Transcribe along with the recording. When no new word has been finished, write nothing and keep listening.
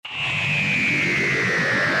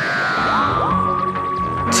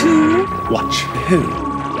Watch Who?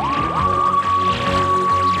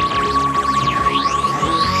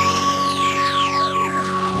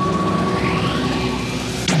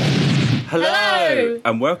 Hello,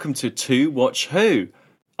 and welcome to Watch Who.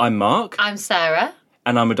 I'm Mark. I'm Sarah.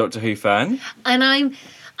 And I'm a Doctor Who fan. And I'm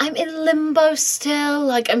in limbo still.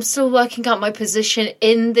 Like, I'm still working out my position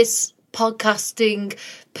in this podcasting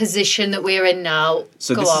position that we're in now.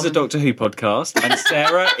 So this is a Doctor Who podcast, and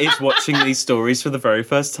Sarah is watching these stories for the very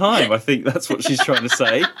first time. I think that's what she's trying to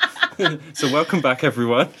say. So welcome back,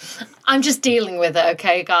 everyone. I'm just dealing with it,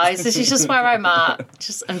 okay, guys? This is just where I'm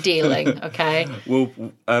at. I'm dealing, okay? Well,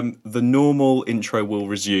 the normal intro will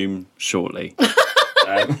resume shortly.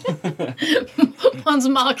 Once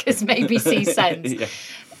Marcus maybe sees sense. Yeah.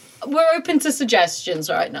 We're open to suggestions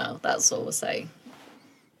right now. That's all we're saying.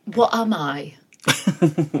 What am I?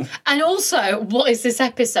 And also, what is this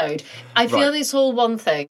episode? I feel it's all one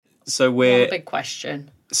thing. So we're one big question.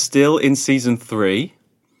 Still in season 3.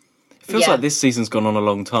 It feels like this season's gone on a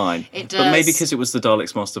long time. It does. But maybe because it was the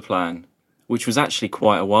Daleks' master plan, which was actually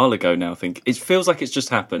quite a while ago now, I think. It feels like it's just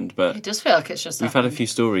happened, but It does feel like it's just we've had a few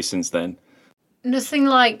stories since then. Nothing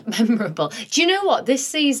like memorable. Do you know what? This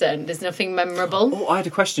season, there's nothing memorable. Oh, I had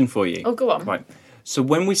a question for you. Oh, go on. Right. So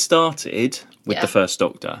when we started with the First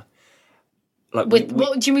Doctor... What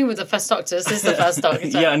do you mean with the First Doctor? This is the First Doctor.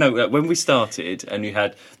 Yeah, I know. When we started and you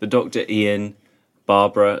had the Doctor, Ian,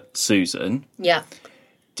 Barbara, Susan... Yeah.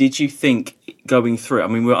 Did you think, going through... I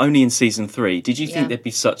mean, we're only in season 3. Did you think there'd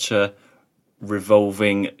be such a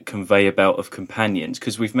revolving conveyor belt of companions?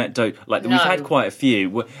 Because we've met... we've had quite a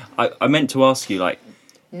few. I meant to ask you,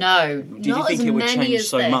 No, do you think it would change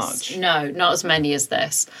so much? No, not as many as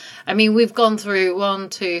this. I mean, we've gone through 1,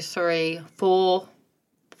 2, 3, 4,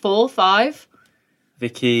 5.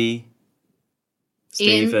 Vicky,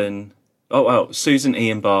 Stephen... Susan,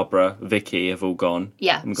 Ian, Barbara, Vicky have all gone.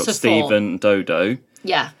 Yeah, And we've got so Stephen and Dodo.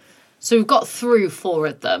 Yeah. So we've got through 4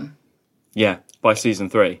 of them. Yeah, by season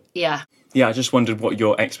 3. Yeah. Yeah, I just wondered what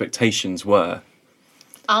your expectations were.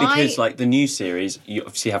 Because, the new series, you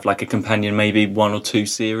obviously have, a companion, maybe 1 or 2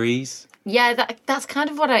 series. Yeah, that's kind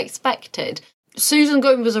of what I expected. Susan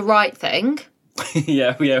going was a right thing.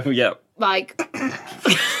 Yeah. Like...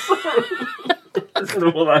 I don't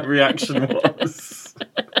know what that reaction was.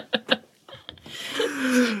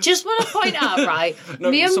 Just want to point out, right?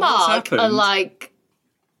 No, me and so what's Mark happened? are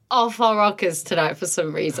off our rockers tonight for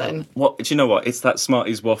some reason. What? Do you know what? It's that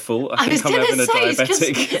Smarties waffle. I think I'm having a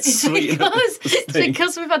diabetic sweetener. It's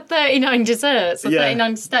because we've had 39 desserts or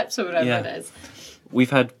 39 steps or whatever it is.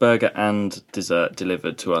 We've had burger and dessert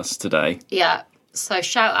delivered to us today. Yeah. So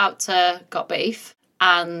shout out to Got Beef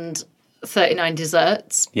and 39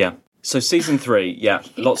 desserts. Yeah. So season 3,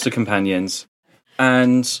 lots of companions.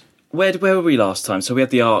 And where were we last time? So we had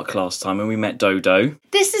the Ark last time and we met Dodo.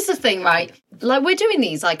 This is the thing, right? We're doing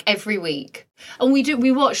these every week. And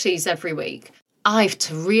we watch these every week. I have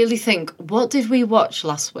to really think, what did we watch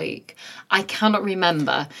last week? I cannot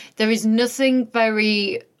remember. There is nothing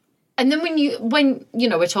very... And then when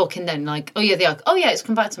we're talking then the Ark. Oh yeah, it's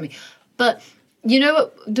come back to me. But you know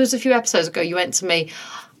what? There was a few episodes ago you went to me...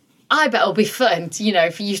 I bet it'll be fun, for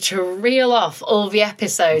you to reel off all the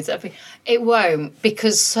episodes. It won't,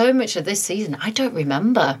 because so much of this season, I don't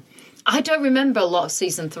remember. I don't remember a lot of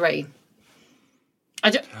season 3.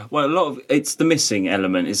 Well, a lot of... It's the missing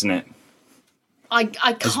element, isn't it? I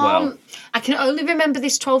can't... As well. I can only remember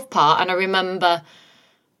this 12th part, and I remember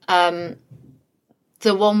the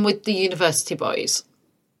one with the university boys.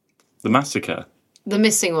 The Massacre. The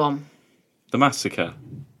missing one. The Massacre.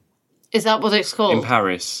 Is that what it's called? In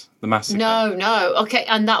Paris. The Massacre. No. Okay,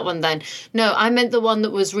 and that one then. No, I meant the one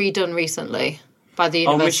that was redone recently by the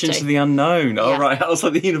university. Oh, Mission to the Unknown. Yeah. Oh, right. I was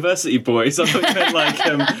like the university boys. I thought you meant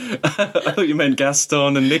I thought you meant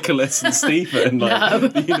Gaston and Nicholas and Stephen,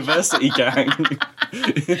 the university gang.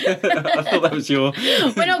 I thought that was your...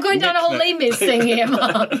 We're not going down a whole limits thing here,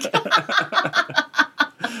 Mark.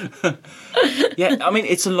 Yeah, I mean,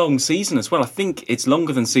 it's a long season as well. I think it's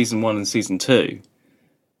longer than season 1 and season 2.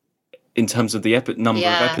 In terms of the number of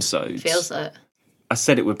episodes. Feels it. I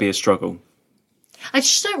said it would be a struggle. I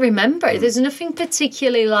just don't remember it. There's nothing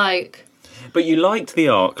particularly But you liked the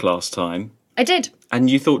Ark last time. I did. And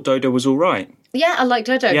you thought Dodo was all right. Yeah, I liked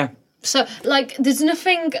Dodo. Yeah. So, there's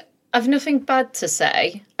nothing... I've nothing bad to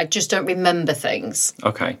say. I just don't remember things.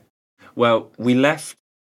 Okay. Well, we left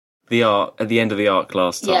the Ark at the end of the Ark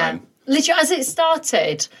last time. Yeah. Literally, as it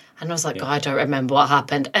started... And I was like, God, I don't remember what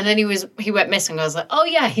happened. And then he went missing. I was like, oh,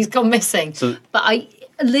 yeah, he's gone missing. So, but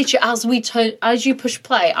literally, as you push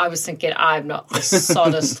play, I was thinking, I've not the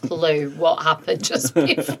soddest clue what happened just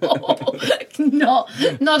before. not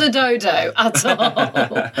a dodo at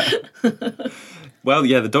all. Well,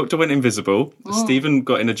 yeah, the Doctor went invisible. Stephen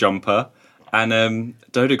got in a jumper. And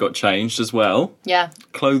Dodo got changed as well. Yeah.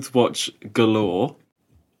 Clothes watch galore.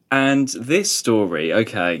 And this story,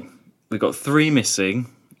 okay, we got 3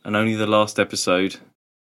 missing, and only the last episode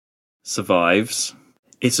survives.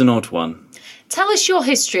 It's an odd one. Tell us your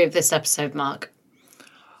history of this episode, Mark.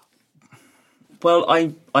 Well,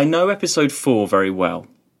 I know episode 4 very well,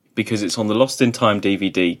 because it's on the Lost in Time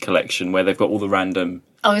DVD collection where they've got all the random...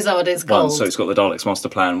 Oh, is that what it's called? So it's got the Daleks Master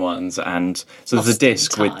Plan ones, and so there's a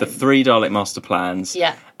disc with the 3 Dalek Master Plans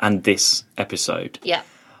and this episode. Yeah.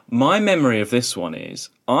 My memory of this one is,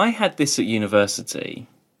 I had this at university,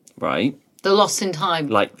 right? The Lost in Time.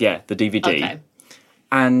 The DVD. Okay.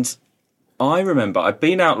 And I remember I'd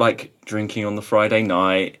been out, drinking on the Friday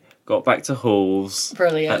night, got back to halls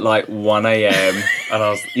Brilliant. at 1 a.m. and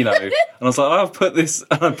I was like, I'll put this,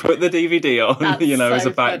 and I put the DVD on, That's as a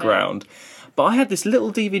so background. Funny. But I had this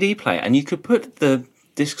little DVD player, and you could put the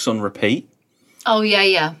discs on repeat. Oh,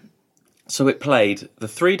 yeah. So it played the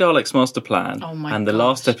 3 Daleks Master Plan and the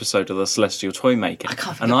last episode of the Celestial Toymaker. I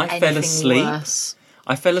can't and I fell asleep. Worse.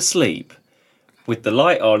 I fell asleep with the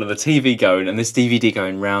light on and the TV going, and this DVD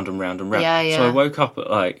going round and round and round. Yeah. So I woke up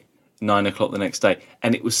at 9 o'clock the next day,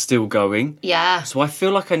 and it was still going. Yeah. So I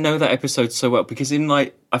feel like I know that episode so well, because in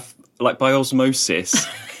by osmosis...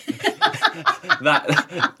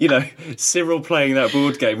 that, Cyril playing that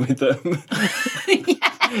board game with them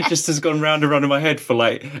just has gone round and round in my head for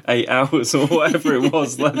 8 hours or whatever it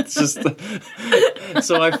was. That's just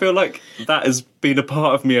so I feel like that has been a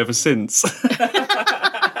part of me ever since.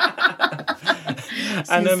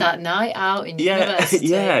 Since that night out in university.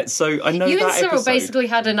 Yeah, so I know you that and Cyril episode. Basically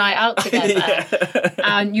had a night out together,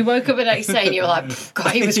 and you woke up the next day and you were like,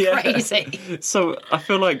 God, he was crazy. So I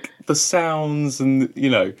feel like the sounds and,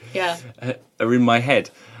 are in my head.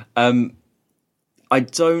 I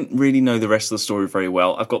don't really know the rest of the story very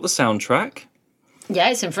well. I've got the soundtrack. Yeah,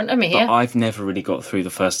 it's in front of me here. But I've never really got through the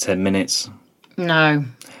first 10 minutes. No.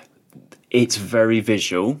 It's very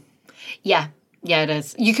visual. Yeah, it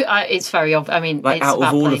is. You could. It's very obvious. I mean, it's out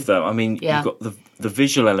of all playing. of them, you've got the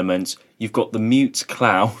visual elements, you've got the mute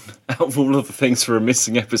clown, out of all of the things for a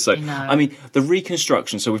missing episode. I mean, the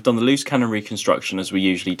reconstruction, so we've done the loose cannon reconstruction as we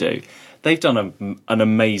usually do. They've done an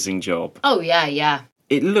amazing job. Oh, yeah.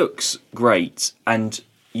 It looks great, and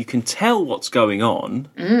you can tell what's going on,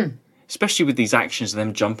 especially with these actions of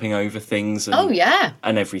them jumping over things and,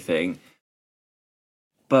 and everything.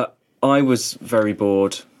 But I was very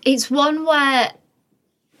bored. It's one where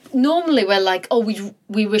normally we're like, oh,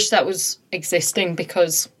 we wish that was existing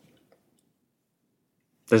because...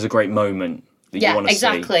 There's a great moment that you want to see.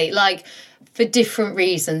 Yeah, exactly. For different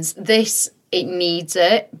reasons. This, it needs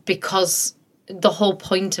it because the whole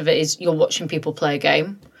point of it is you're watching people play a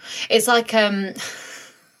game. It's like...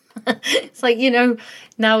 it's like,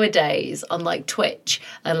 nowadays on Twitch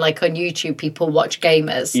and on YouTube, people watch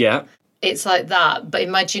gamers. Yeah. It's like that, but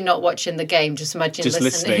imagine not watching the game, just imagine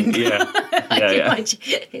listening. Yeah. Imagine,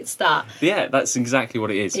 it's that. Yeah, that's exactly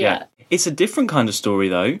what it is, yeah. It's a different kind of story,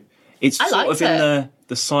 though. It's sort of in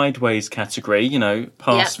the sideways category,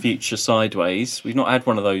 past, future, sideways. We've not had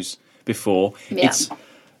one of those before. Yeah. It's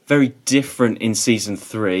very different in season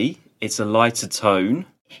 3. It's a lighter tone.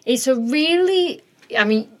 It's a really... I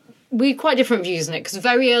mean, we had quite different views on it, because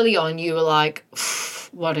very early on you were like,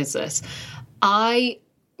 what is this? I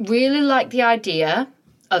really like the idea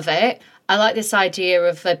of it. I like this idea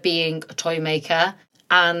of there being a toy maker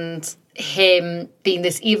and him being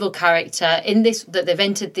this evil character in this, that they've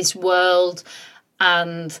entered this world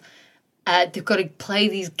and they've got to play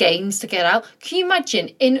these games to get out. Can you imagine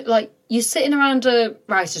you're sitting around a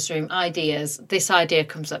writer's room, ideas, this idea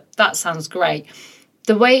comes up, that sounds great.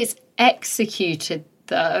 The way it's executed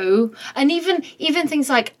though, and even things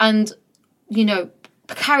like,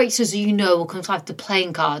 characters will come to life, the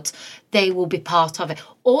playing cards, they will be part of it.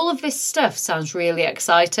 All of this stuff sounds really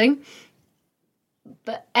exciting,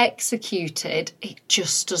 but executed, it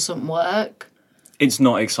just doesn't work. It's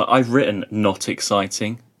not exciting. I've written not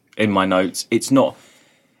exciting in my notes. It's not.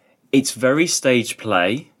 It's very stage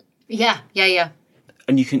play. Yeah.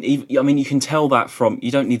 And you can tell that from,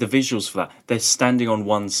 you don't need the visuals for that. They're standing on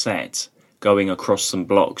one set, going across some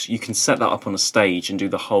blocks. You can set that up on a stage and do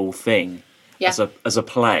the whole thing. Yeah. As a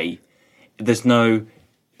play. There's no,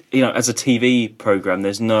 as a TV program,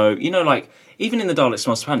 there's no, even in the Daleks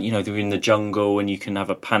Master Plan, they're in the jungle and you can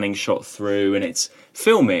have a panning shot through and it's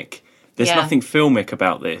filmic. There's nothing filmic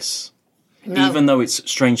about this. No. Even though it's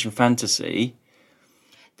strange and fantasy.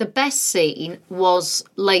 The best scene was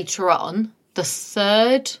later on, the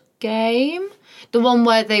third game. The one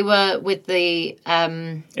where they were with the...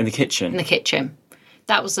 in the kitchen. In the kitchen.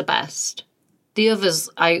 That was the best. The others,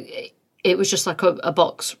 it was just like a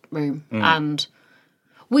box room. And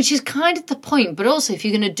which is kind of the point. But also, if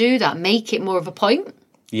you're going to do that, make it more of a point.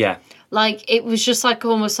 Yeah. Like, it was just like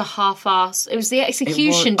almost a half-ass. It was the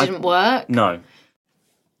execution didn't work. No.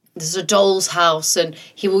 There's a doll's house and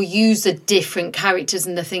he will use the different characters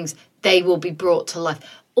and the things. They will be brought to life.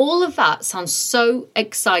 All of that sounds so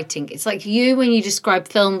exciting. It's like you when you describe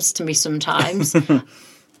films to me sometimes.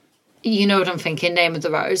 You know what I'm thinking, Name of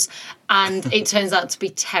the Rose. And it turns out to be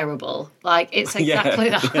terrible. Like, it's exactly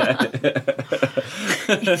that.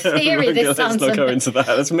 In theory, this sounds... Let's not go into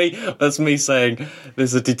that. That's me saying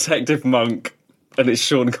there's a detective monk and it's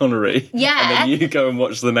Sean Connery. Yeah. And then you go and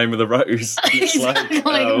watch The Name of the Rose. Exactly.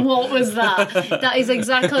 What was that? That is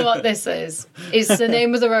exactly what this is. It's The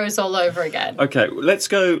Name of the Rose all over again. Okay, let's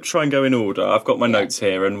try and go in order. I've got my notes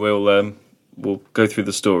here and we'll go through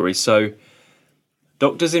the story. So,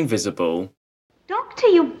 Doctor's invisible. Doctor,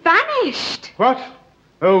 you vanished. What?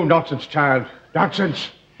 Oh, nonsense, child. Nonsense.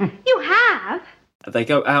 You have? They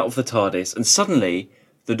go out of the TARDIS and suddenly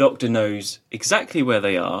the Doctor knows exactly where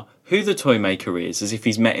they are, who the toy maker is, as if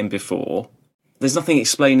he's met him before. There's nothing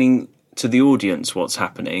explaining to the audience what's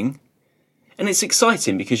happening. And it's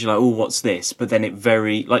exciting because you're like, oh, what's this? But then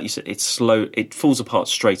like you said, it's slow. It falls apart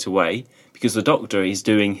straight away because the Doctor is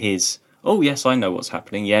doing his, oh, yes, I know what's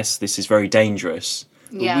happening. Yes, this is very dangerous.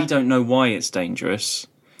 But we don't know why it's dangerous.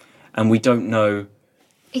 And we don't know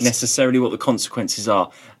necessarily what the consequences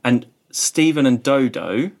are. And Stephen and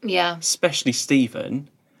Dodo, especially Stephen,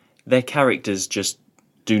 their characters just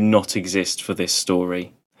do not exist for this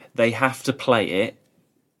story. They have to play it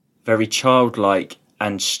very childlike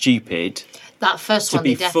and stupid. That first one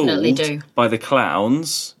they definitely do. By the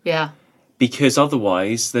clowns. Yeah. Because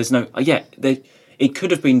otherwise there's no... it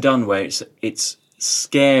could have been done where it's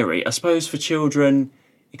scary. I suppose for children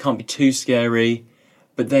it can't be too scary.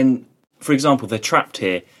 But then, for example, they're trapped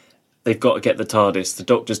here. They've got to get the TARDIS. The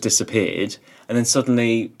Doctor's disappeared. And then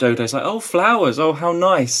suddenly Dodo's like, oh, flowers. Oh, how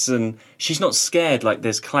nice. And she's not scared like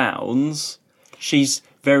there's clowns. She's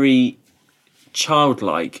very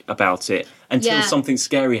childlike about it until something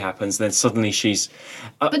scary happens. Then suddenly she's...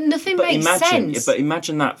 but nothing makes sense. But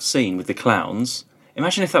imagine that scene with the clowns.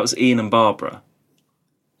 Imagine if that was Ian and Barbara.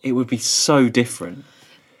 It would be so different.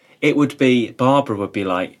 Barbara would be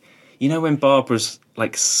like... You know when Barbara's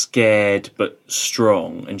like scared but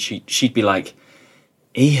strong and she'd be like,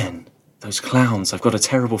 Ian, those clowns, I've got a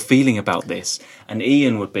terrible feeling about this. And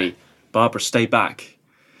Ian would be, Barbara, stay back.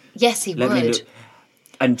 Yes, he would.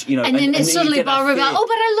 And, you know... And then suddenly Barbara would be like, oh,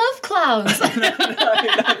 but I love clowns.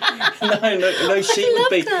 No,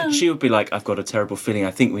 she would be like, I've got a terrible feeling,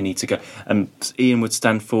 I think we need to go. And Ian would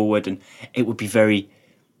stand forward and it would be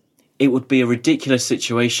a ridiculous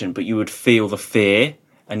situation, but you would feel the fear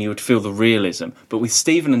and you would feel the realism. But with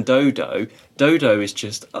Stephen and Dodo is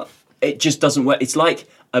just... it just doesn't work. It's like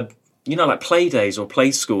like play days or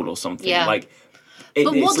play school or something. Yeah.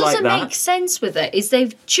 But what doesn't make sense with it is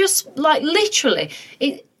they've just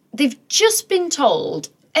they've just been told,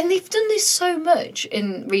 and they've done this so much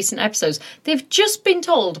in recent episodes. They've just been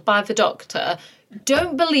told by the Doctor,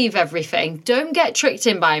 don't believe everything, don't get tricked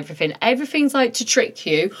in by everything. Everything's like to trick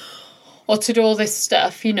you or to do all this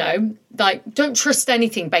stuff, like don't trust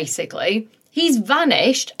anything. Basically, he's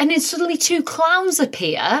vanished, and then suddenly two clowns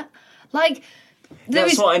appear, like.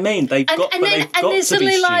 That's what I mean. They've got to be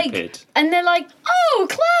stupid. And they're like, oh,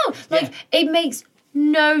 clown! It makes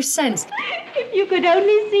no sense. If you could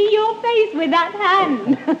only see your face with that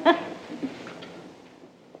hand.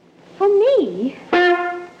 For me?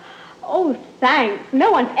 Oh, thanks.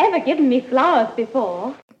 No one's ever given me flowers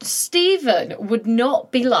before. Stephen would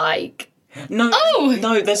not be like... No,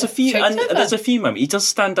 there's a few moments. He does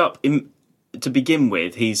stand up to begin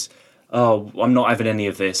with. He's... oh, I'm not having any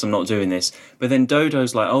of this, I'm not doing this. But then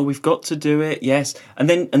Dodo's like, oh, we've got to do it, yes. And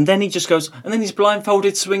then he just goes, and then he's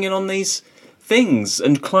blindfolded swinging on these things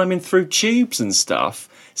and climbing through tubes and stuff.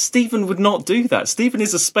 Stephen would not do that. Stephen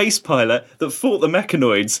is a space pilot that fought the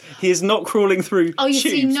mechanoids. He is not crawling through tubes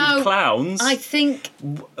with clowns. I think,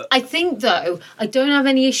 though, I don't have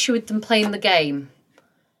any issue with them playing the game.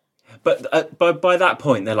 But by that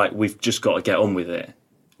point, they're like, we've just got to get on with it.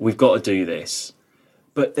 We've got to do this.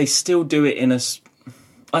 But they still do it in I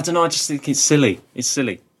don't know, I just think it's silly. It's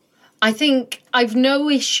silly. I think I've no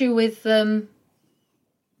issue with them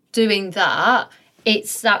doing that.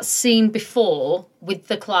 It's that scene before with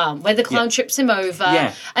the clown, where the clown trips him over.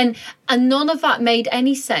 Yeah. And none of that made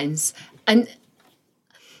any sense. And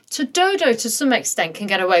So Dodo, to some extent, can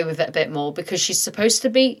get away with it a bit more because she's supposed to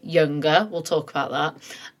be younger. We'll talk about that.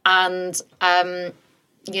 And,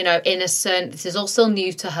 innocent. This is all still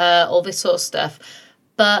new to her, all this sort of stuff.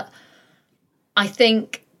 But I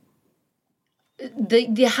think they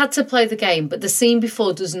had to play the game, but the scene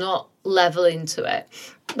before does not level into it.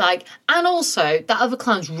 And also, that other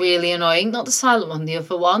clown's really annoying. Not the silent one, the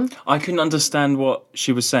other one. I couldn't understand what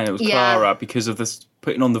she was saying. It was Clara because of this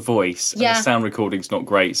putting on the voice. And the sound recording's not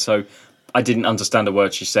great. So I didn't understand a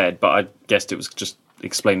word she said, but I guessed it was just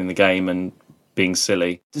explaining the game and being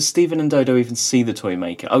silly. Does Stephen and Dodo even see the toy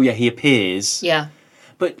maker? Oh, yeah, he appears. Yeah.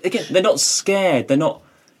 But again, they're not scared. They're not,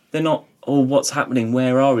 oh, what's happening?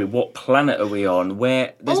 Where are we? What planet are we on?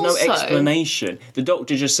 There's no explanation. The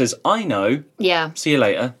Doctor just says, I know. Yeah. See you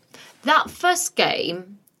later. That first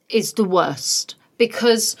game is the worst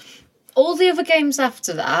because all the other games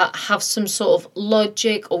after that have some sort of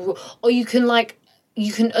logic or you can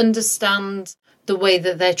understand the way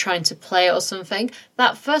that they're trying to play it or something.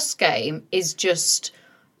 That first game is just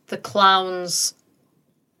the clowns.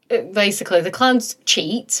 Basically, the clowns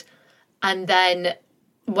cheat, and then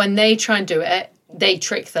when they try and do it, they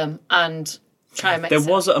trick them and try and make sense.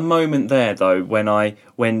 There was a moment there, though,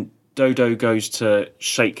 when Dodo goes to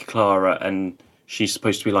shake Clara and she's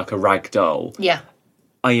supposed to be like a rag doll. Yeah.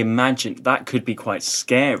 I imagine that could be quite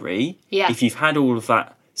scary. Yeah. If you've had all of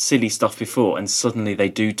that silly stuff before and suddenly they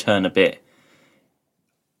do turn a bit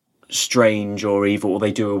strange or evil, or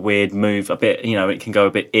they do a weird move, a bit, it can go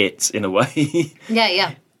a bit in a way.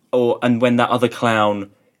 Yeah. And when that other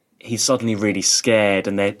clown, he's suddenly really scared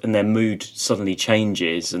and their mood suddenly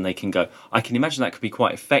changes and they can go, I can imagine that could be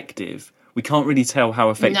quite effective. We can't really tell how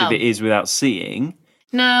effective it is without seeing.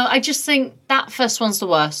 No, I just think that first one's the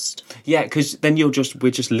worst. Yeah, because then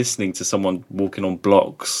we're just listening to someone walking on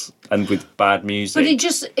blocks and with bad music.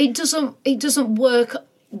 But it doesn't work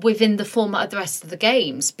within the format of the rest of the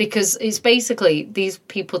games because it's basically these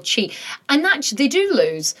people cheat. And actually, they do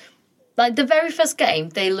lose. Like the very first game,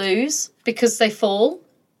 they lose because they fall.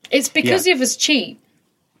 It's because the others cheat.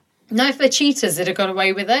 Now, if they're cheaters, they'd have got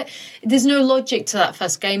away with it. There's no logic to that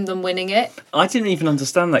first game, them winning it. I didn't even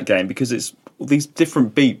understand that game because these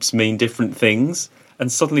different beeps mean different things,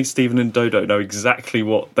 and suddenly Stephen and Dodo know exactly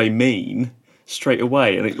what they mean straight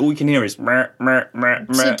away, and all you can hear is meh, meh, meh,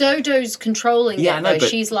 meh. So Dodo's controlling it, though.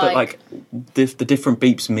 She's the different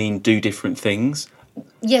beeps mean do different things.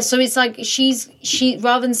 Yeah, so it's like she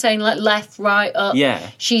rather than saying like left, right, up,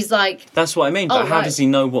 she's like... That's what I mean, but how does he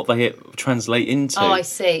know what they translate into? Oh, I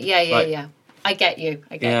see. Yeah. I get you.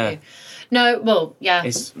 No, well, yeah.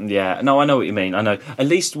 No, I know what you mean. I know. At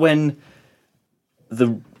least when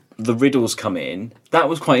the riddles come in, that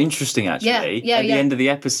was quite interesting, actually. Yeah, At the end of the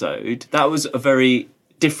episode, that was a very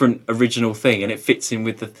different, original thing, and it fits in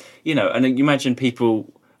with the... and you imagine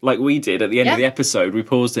people... Like we did at the end of the episode, we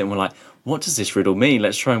paused it and we're like, what does this riddle mean?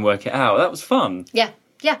 Let's try and work it out. That was fun. Yeah.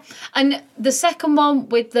 And the second one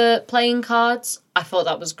with the playing cards, I thought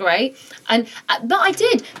that was great. But I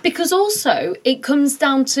did, because also it comes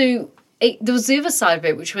down to, there was the other side of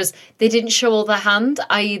it, which was they didn't show all their hand,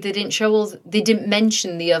 i.e. they didn't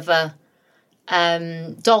mention the other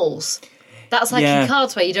dolls. That's like in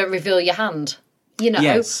cards where you don't reveal your hand.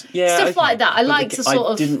 Yes. Yeah, stuff like that.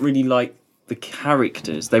 I didn't really like the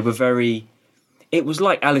characters. They were very... It was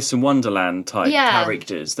like Alice in Wonderland type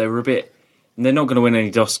characters. They were a bit... They're not going to win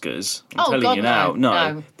any Oscars. I'm telling you now.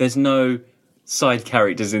 No. There's no side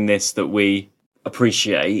characters in this that we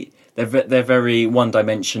appreciate. They're very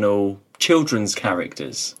one-dimensional children's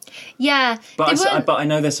characters. Yeah. But I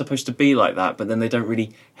know they're supposed to be like that, but then they don't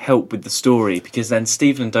really help with the story because then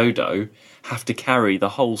Stephen and Dodo have to carry the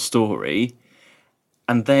whole story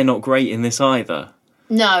and they're not great in this either.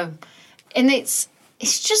 No. And it's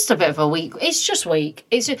just a bit of a weak... It's just weak.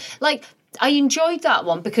 It's just, like, I enjoyed that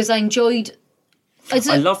one because I enjoyed...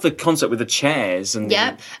 I love the concept with the chairs. And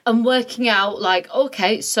and working out, like,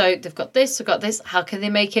 okay, so they've got this, how can they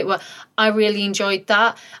make it work? I really enjoyed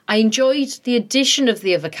that. I enjoyed the addition of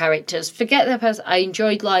the other characters. Forget their person. I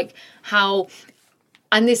enjoyed, like, how...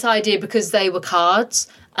 And this idea, because they were cards,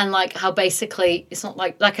 and, like, how basically it's not,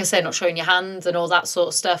 like I say, not showing your hand and all that sort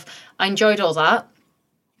of stuff. I enjoyed all that.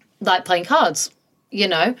 Like playing cards,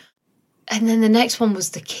 And then the next one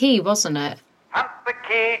was the key, wasn't it? Hunt the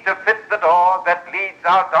key to fit the door that leads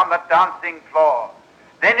out on the dancing floor.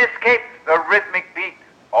 Then escape the rhythmic beat,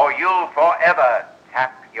 or you'll forever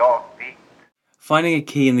tap your feet. Finding a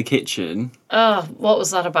key in the kitchen. Oh, what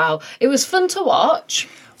was that about? It was fun to watch.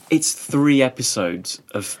 It's 3 episodes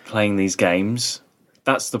of playing these games.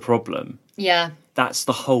 That's the problem. Yeah. That's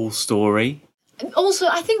the whole story. Also,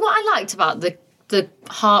 I think what I liked about the the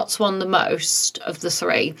hearts one the most of the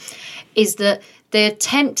three is that they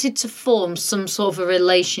attempted to form some sort of a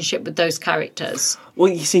relationship with those characters.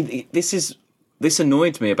 Well, you see, this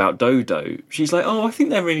annoyed me about Dodo. She's like, oh, I think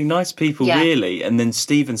they're really nice people, really. And then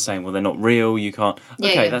Stephen's saying, well, they're not real, you can't...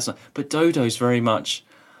 Okay, that's not... But Dodo's very much...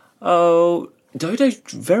 Dodo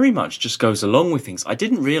very much just goes along with things. I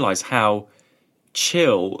didn't realise how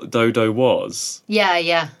chill Dodo was.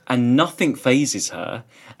 Yeah. And nothing phases her.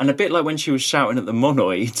 And a bit like when she was shouting at the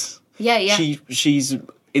monoid. Yeah. She's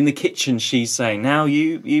in the kitchen, she's saying, now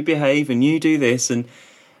you behave and you do this, and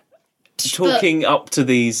talking up to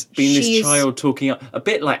these, being this child talking up, a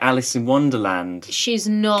bit like Alice in Wonderland. She's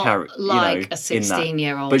not a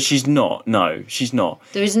 16-year-old. But she's not, no, she's not.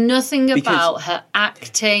 There is nothing about her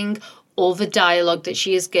acting or the dialogue that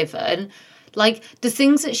she is given. Like, the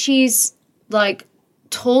things that she's, like,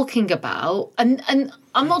 talking about, and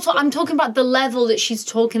I'm talking about the level that she's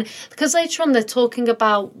talking, because later on they're talking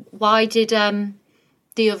about why did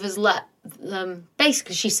the others let them...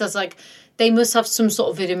 Basically, she says, like, they must have some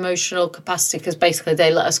sort of an emotional capacity because basically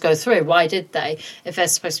they let us go through. Why did they? If they're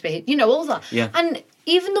supposed to be... all that. Yeah. And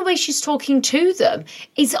even the way she's talking to them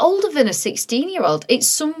is older than a 16-year-old. It's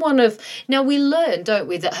someone of... Now, we learn, don't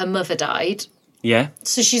we, that her mother died. Yeah.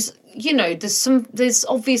 So she's... there's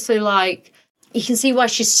obviously, like... You can see why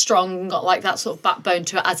she's strong and got, like, that sort of backbone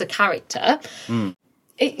to her as a character. Mm.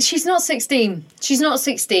 She's not 16. She's not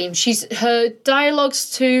 16. Her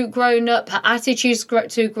dialogue's too grown up. Her attitude's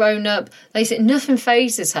too grown up. They say nothing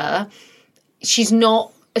phases her. She's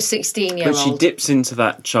not a 16-year-old. But she dips into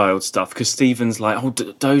that child stuff because Stephen's like, oh,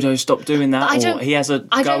 Dodo, stop doing that. Or he has a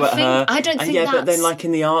go at her. I don't think that's... But then, like,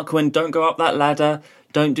 in the arc, when don't go up that ladder,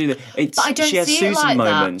 don't do that. But I don't see it like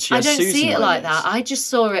that. I don't see it like that. I just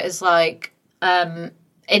saw it as, like,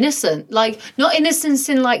 innocent. Like, not innocence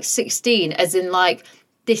in, like, 16, as in, like...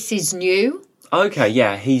 This is new. Okay,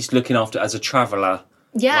 yeah, he's looking after as a traveller.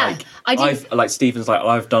 Yeah, like Stephen's like,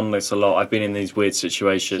 I've done this a lot. I've been in these weird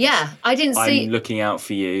situations. Yeah, I didn't see. I'm looking out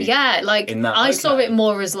for you. Yeah, like I saw it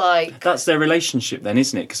more as like that's their relationship, then,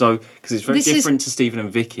 isn't it? Because it's very different to Stephen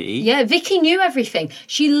and Vicky. Yeah, Vicky knew everything.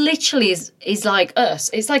 She literally is like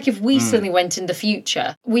us. It's like if we suddenly went in the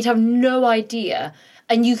future, we'd have no idea.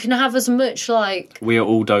 And you can have as much, like... We are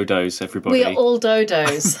all Dodos, everybody. We are all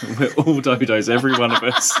Dodos. We're all Dodos, every one of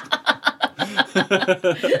us.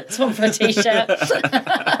 It's one for a T-shirt.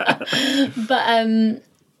 But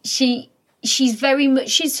she's very much...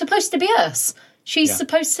 She's supposed to be us. She's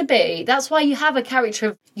supposed to be. That's why you have a character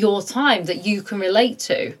of your time that you can relate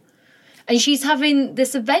to. And she's having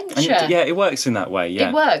this adventure. And it works in that way, yeah.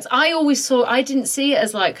 It works. I didn't see it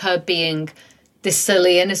as, like, her being... this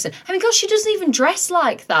silly innocent. I mean, God, she doesn't even dress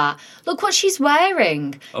like that. Look what she's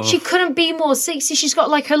wearing. Oh. She couldn't be more 60. She's got,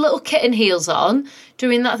 like, her little kitten heels on,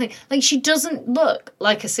 doing that thing. Like, she doesn't look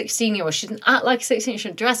like a 16-year-old. She doesn't act like a 16-year-old. She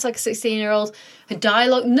doesn't dress like a 16-year-old. Her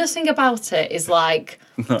dialogue, nothing about it is like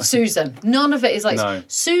Susan. None of it is like... No.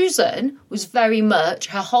 Susan was very much...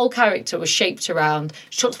 Her whole character was shaped around...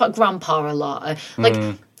 She talked about Grandpa a lot. Like,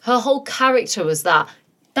 her whole character was that...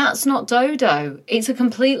 That's not Dodo. It's a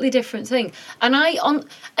completely different thing. And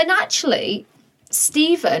actually,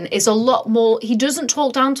 Stephen is a lot more... He doesn't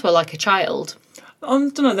talk down to her like a child. I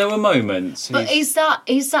don't know, there were moments. But is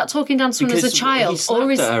that talking down to someone as a child? He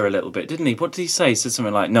slapped at her a little bit, didn't he? What did he say? He said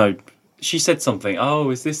something like, no... She said something, oh,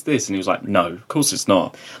 is this? And he was like, no, of course it's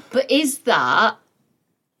not. But is that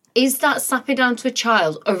slapping down to a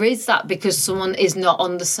child? Or is that because someone is not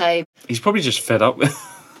on the same... He's probably just fed up with...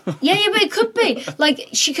 Yeah, but it could be like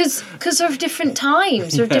because of different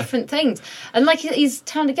times or different things, and like he's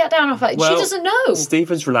trying to get down off it. Well, she doesn't know.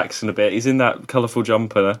 Stephen's relaxing a bit. He's in that colourful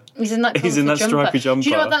jumper. He's in that stripy jumper. Do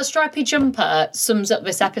you know what that stripy jumper sums up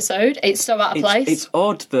this episode? It's so out of place. It's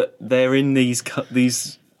odd that they're in these not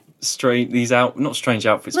strange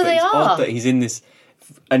outfits, well, but it's odd that he's in this.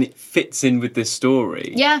 And it fits in with this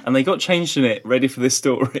story. Yeah. And they got changed in it, ready for this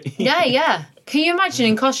story. Yeah. Can you imagine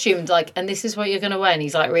in costume, like, and this is what you're going to wear? And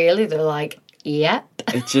he's like, really? They're like, yep.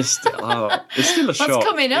 It just, it's still a shock. What's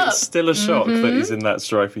coming up? It's still a shock that he's in that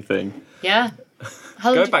stripy thing. Yeah.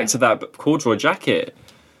 Go back to that corduroy jacket.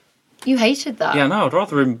 You hated that. Yeah, no, I'd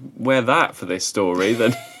rather him wear that for this story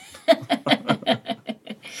than...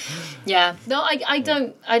 Yeah. No, I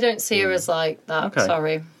don't see her as like that. Okay.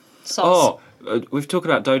 Sorry. Sauce. We've talked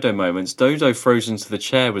about Dodo moments. Dodo frozen to the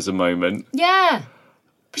chair was a moment. Yeah.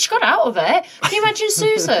 But she got out of it. Can you imagine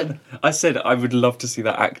Susan? I said I would love to see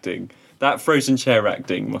that acting. That frozen chair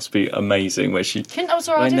acting must be amazing. Where she, that was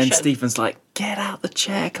her audition. And then Stephen's like, "Get out the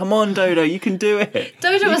chair! Come on, Dodo, you can do it."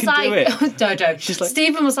 Dodo was like, "Dodo." She's like,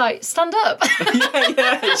 Stephen was like, "Stand up."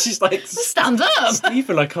 yeah. She's like, "Stand up."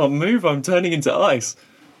 Stephen, I can't move. I'm turning into ice.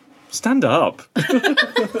 Stand up.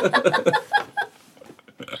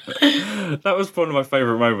 That was one of my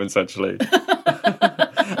favourite moments, actually.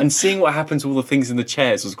 And seeing what happened to all the things in the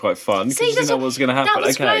chairs was quite fun. Because you didn't know what was going to happen. That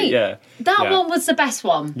was great. Yeah. That one was the best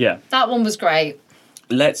one. Yeah. That one was great.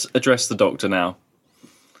 Let's address the Doctor now.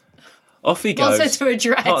 Off he goes. What's there to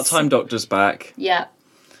address? Part-time Doctor's back. Yeah.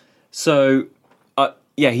 So,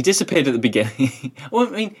 he disappeared at the beginning. Well,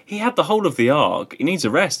 I mean, he had the whole of the arc. He needs a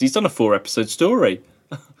rest. He's done a 4-episode story.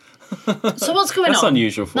 So what's going on? That's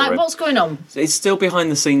unusual for him. What's going on? It's still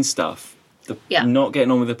behind-the-scenes stuff. Not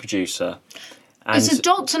getting on with the producer. And is the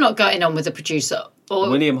Doctor not getting on with the producer? Or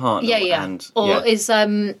William Hartnell. Yeah. And,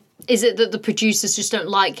 is it that the producers just don't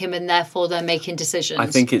like him and therefore they're making decisions? I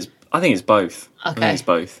think it's both. Okay. I think it's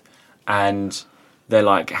both. And they're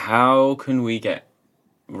like, how can we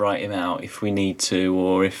write him out if we need to,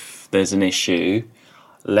 or if there's an issue?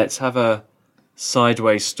 Let's have a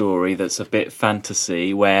sideways story that's a bit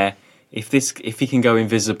fantasy, where if he can go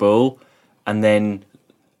invisible, and then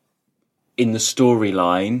in the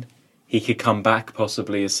storyline he could come back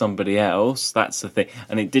possibly as somebody else. That's the thing.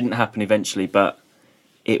 And it didn't happen eventually, but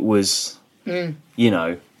it was, it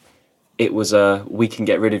was we can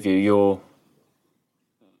get rid of you.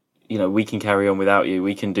 We can carry on without you.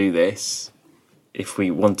 We can do this if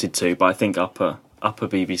we wanted to. But I think upper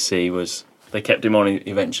BBC they kept him on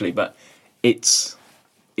eventually. But it's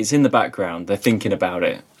in the background. They're thinking about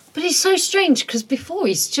it. But it's so strange because before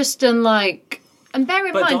he's just done like. And bear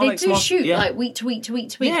in mind, they do shoot like week to week to week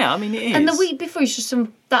to week. Yeah, I mean, it is. And the week before, he's just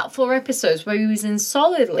done that 4 episodes where he was in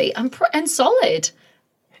solidly and solid.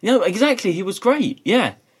 No, exactly. He was great,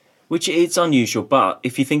 yeah. Which it's unusual, but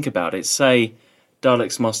if you think about it, say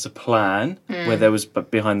Dalek's Master Plan, where there was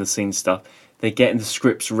behind-the-scenes stuff, they're getting the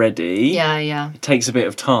scripts ready. Yeah. It takes a bit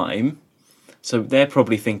of time. So they're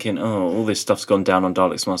probably thinking, all this stuff's gone down on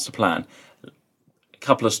Dalek's Master Plan. A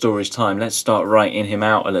couple of stories' time, let's start writing him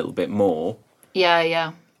out a little bit more.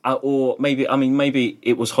 Yeah. Or maybe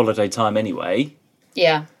it was holiday time anyway.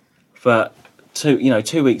 Yeah. But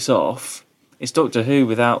 2 weeks off, it's Doctor Who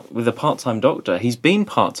with a part-time Doctor. He's been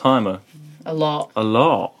part-timer. A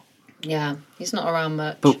lot. Yeah, he's not around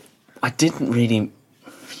much. But I didn't really...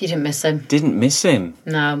 You didn't miss him. Didn't miss him.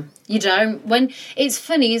 No, you don't. It's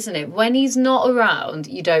funny, isn't it? When he's not around,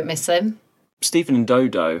 you don't miss him. Stephen and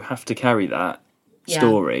Dodo have to carry that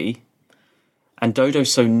story. And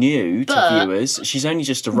Dodo's so new to viewers. She's only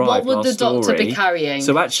just arrived. What would the Doctor be carrying?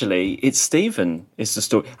 So actually, it's Stephen is the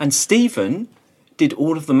story. And Stephen did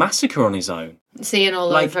all of the massacre on his own. Seeing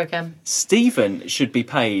all over again. Stephen should be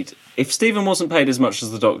paid. If Stephen wasn't paid as much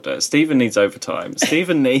as the Doctor, Stephen needs overtime.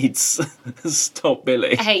 Stephen needs stop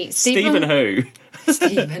billing. Hey, Stephen who?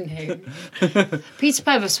 Stephen who? Peter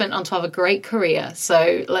Purves went on to have a great career,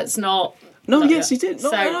 so let's not... No, yes, he did. Yeah.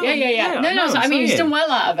 I mean, he's done well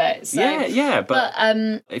out of it. So. Yeah, but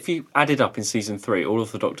if you added up in season 3 all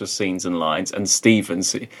of the Doctor's scenes and lines, and Stephen's,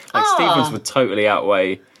 Stephen's would totally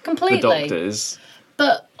outweigh the Doctor's.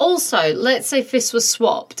 But also, let's say if this was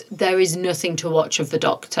swapped, there is nothing to watch of the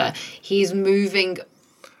Doctor. He's moving.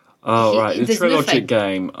 Oh, right, the Trilogic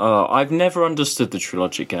game. Oh, I've never understood the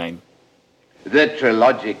Trilogic game. The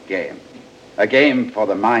Trilogic game. A game for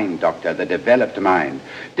the mind, Doctor, the developed mind.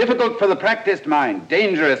 Difficult for the practiced mind,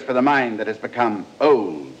 dangerous for the mind that has become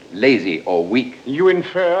old, lazy, or weak. You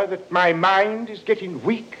infer that my mind is getting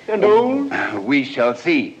weak and old? We shall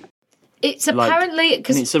see. It's apparently... and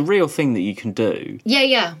it's a real thing that you can do.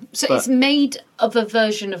 Yeah. So it's made of a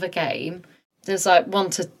version of a game. There's 1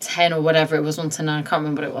 to 10 or whatever it was, 1 to 9, I can't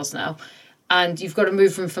remember what it was now. And you've got to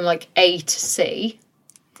move them from A to C.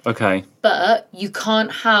 Okay. But you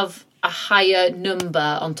can't have a higher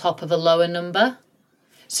number on top of a lower number.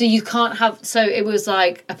 So you can't have... So it was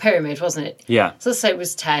like a pyramid, wasn't it? Yeah. So let's say it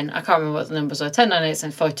was 10. I can't remember what the numbers were. 10, 9, 8,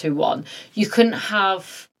 7, 5, 2, 1. You couldn't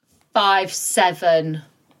have 5, 7,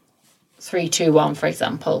 3, 2, 1, for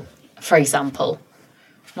example.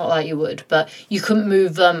 Not like you would, but you couldn't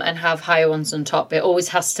move them and have higher ones on top. It always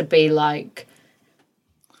has to be like...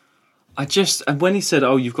 And when he said,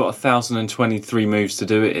 you've got 1,023 moves to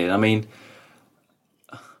do it in, I mean...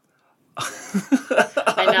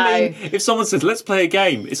 I know. If someone says, let's play a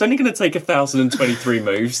game, it's only going to take 1,023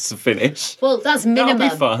 moves to finish. Well, that's minimum.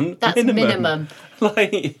 That'll be fun. That's minimum.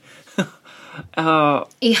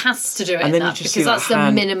 He has to do it in that because that's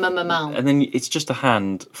the minimum amount. And then it's just a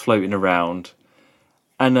hand floating around.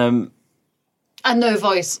 And And no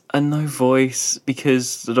voice. And no voice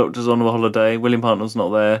because the Doctor's on a holiday. William Hartnell's not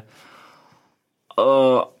there.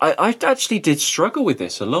 I actually did struggle with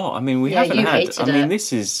this a lot. I mean, we haven't had... I mean,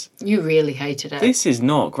 this is... You really hated it. This is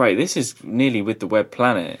not great. This is nearly with the Web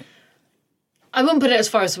Planet. I wouldn't put it as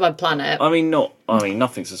far as the Web Planet. I mean,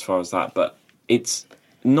 nothing's as far as that, but it's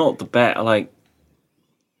not the best. Like...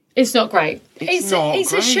 It's not great. It's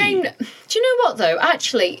great. A shame. Do you know what, though?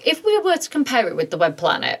 Actually, if we were to compare it with the Web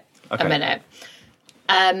Planet a minute,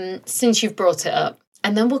 since you've brought it up,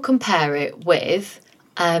 and then we'll compare it with...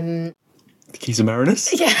 the Keys of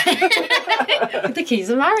Marinus? Yeah. With the Keys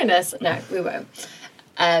of Marinus. No, we won't.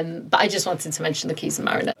 But I just wanted to mention the Keys of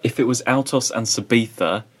Marinus. If it was Altos and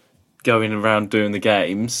Sabitha going around doing the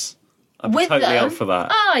games, I'd be totally up for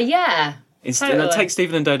that. Oh, yeah. Take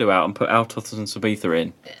Stephen and Dodo out and put Altos and Sabitha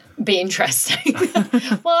in. Be interesting.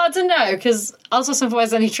 Well, I don't know, because Altos never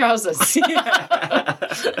wears any trousers.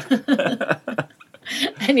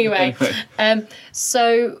 Anyway,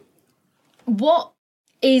 so what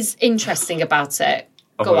is interesting about it?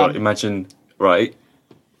 Go on. Imagine, right?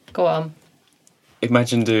 Go on.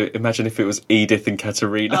 Imagine if it was Edith and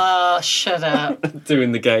Katerina. Oh, shut up.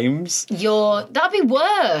 Doing the games. That'd be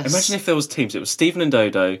worse. Imagine if there was teams. It was Stephen and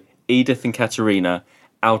Dodo, Edith and Katerina,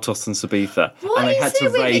 Altos and Sabitha. What and they is had to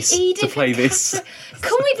it with race Edith to play this.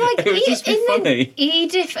 Can we It would just be funny.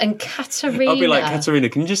 Edith and Katerina? I'll be like, Katerina,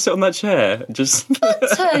 can you just sit on that chair? Just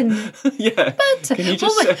Button. Yeah. Button. Can you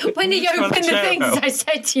just when you open the things out? I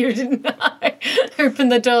said to you, didn't I? Open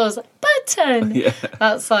the doors. Button. Yeah.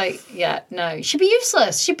 That's like, yeah, no. She'd be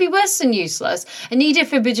useless. She'd be worse than useless. And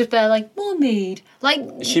Edith would be just there like, more mead. Like,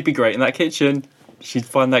 she'd be great in that kitchen. She'd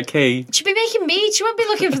find that key. She'd be making mead. She won't be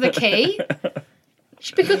looking for the key.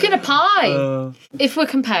 She'd be cooking a pie. If we're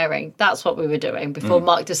comparing, that's what we were doing before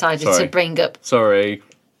Mark decided to bring up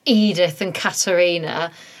Edith and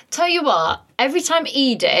Katerina. Tell you what, every time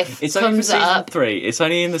Edith comes up... It's only for season 3. It's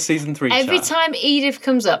only in the season 3 Every chat. time Edith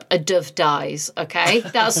comes up, a dove dies, okay?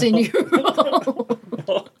 That's the new rule.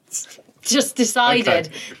 What? Just decided.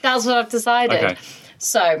 Okay. That's what I've decided. Okay.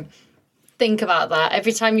 So, think about that.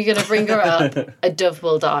 Every time you're going to bring her up, a dove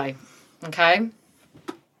will die, okay?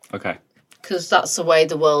 Okay. Because that's the way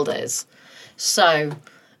the world is. So,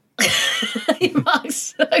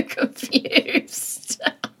 Mark's so confused.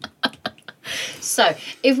 So,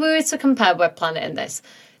 if we were to compare Web Planet and this,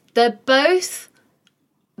 they're both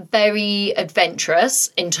very adventurous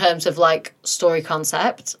in terms of, like, story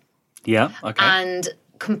concept. Yeah, okay. And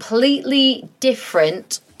completely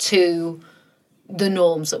different to the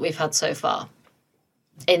norms that we've had so far.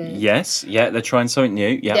 Yes, yeah, they're trying something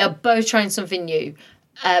new. Yeah. They're both trying something new.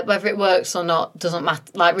 Whether it works or not doesn't matter.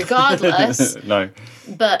 Like, regardless. No.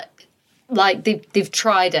 But, like, they've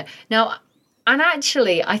tried it. Now, and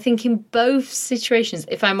actually, I think in both situations,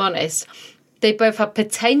 if I'm honest, they both had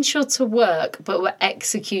potential to work, but were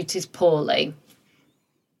executed poorly.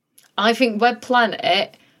 I think Web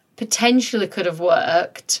Planet potentially could have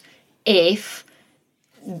worked if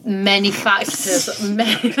many factors...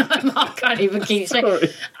 I can't even keep saying... Sorry.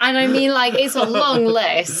 And I mean, like, it's a long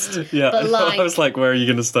list. Yeah, but like, I was like, where are you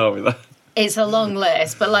going to start with that? It's a long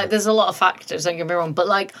list, but, like, there's a lot of factors, don't get me wrong, but,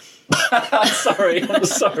 like... I'm sorry. I'm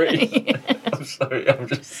sorry, I'm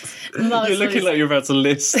just... You're looking like you're about to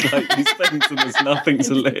list, like, these things and there's nothing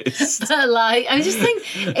to list. But, like, I just think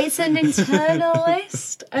it's an internal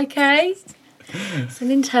list, okay? It's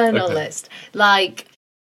an internal list. Like,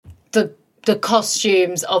 the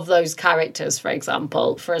costumes of those characters, for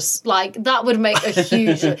example, for us, like, that would make a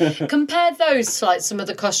huge... Compare those to, like, some of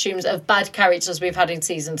the costumes of bad characters we've had in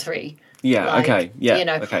season 3. Yeah, like, okay, yeah, you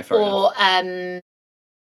know, okay, fair enough.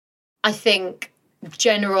 I think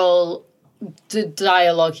general the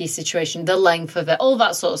dialogue-y situation, the length of it, all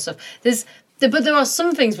that sort of stuff. But there are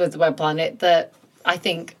some things with the Web Planet that I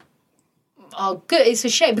think are good. It's a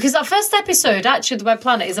shame because that first episode, actually, the Web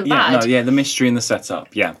Planet isn't bad. The mystery and the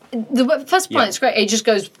setup, yeah. The first planet's great. It just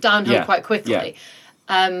goes downhill quite quickly.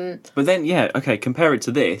 Yeah. But then, compare it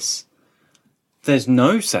to this. There's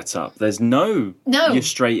no setup. There's no. You're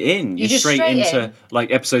straight in. You're straight into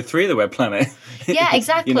like episode 3 of the Web Planet. Yeah,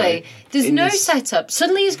 exactly. You know, there's no setup.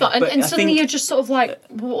 Suddenly he's got, and suddenly you're just sort of like,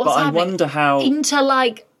 what's happening? I wonder how into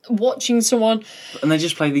like watching someone, and they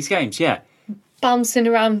just play these games, bouncing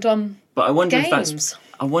around on. But I wonder games. if that's.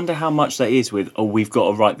 I wonder how much that is with. Oh, we've got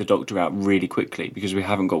to write the Doctor out really quickly because we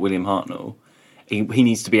haven't got William Hartnell. He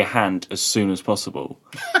needs to be a hand as soon as possible.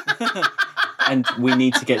 And we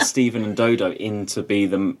need to get Stephen and Dodo in to be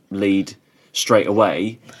the lead straight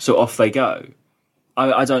away. So off they go.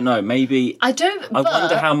 I don't know. Maybe I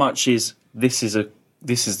wonder how much is this is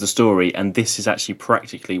the story, and this is actually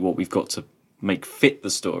practically what we've got to make fit the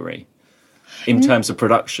story. in terms of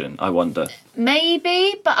production, I wonder.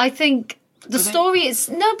 Maybe, but I think the story is...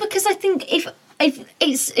 No, because I think if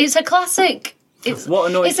it's a classic...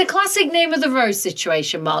 It's a classic Name of the Rose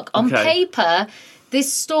situation, Mark. On paper,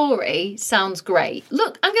 this story sounds great.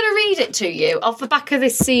 Look, I'm going to read it to you off the back of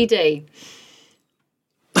this CD.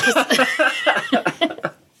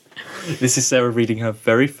 This is Sarah reading her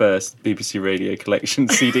very first BBC Radio Collection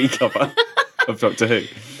CD cover of Doctor Who.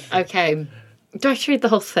 Okay. Do I have to read the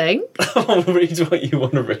whole thing? I'll read what you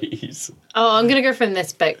want to read. Oh, I'm going to go from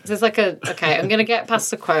this bit. There's I'm going to get past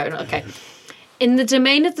the quote. Okay. In the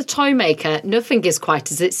domain of the toy maker, nothing is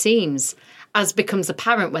quite as it seems, as becomes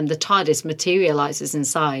apparent when the TARDIS materialises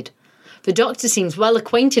inside. The Doctor seems well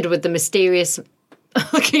acquainted with the mysterious...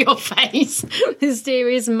 Look at your face.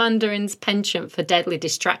 Mysterious Mandarin's penchant for deadly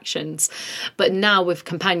distractions. But now with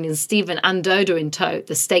companions Stephen and Dodo in tow,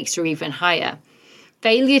 the stakes are even higher.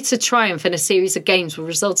 Failure to triumph in a series of games will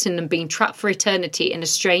result in them being trapped for eternity in a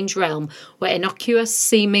strange realm where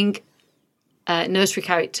innocuous-seeming nursery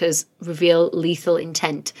characters reveal lethal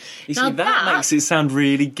intent. You see, that makes it sound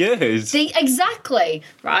really good. Exactly,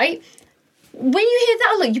 right? When you hear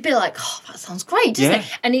that, look, you'd be like, "Oh, that sounds great," doesn't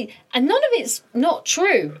it? And none of it's not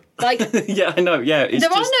true. Like, yeah, I know. Yeah,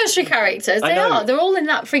 there are nursery characters. They are. They're all in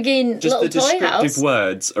that frigging little toy house. The descriptive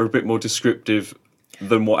words are a bit more descriptive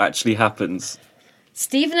than what actually happens.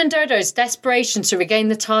 Stephen and Dodo's desperation to regain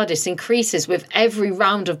the TARDIS increases with every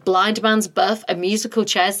round of Blind Man's Buff and musical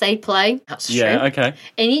chairs they play. That's true. Yeah, okay.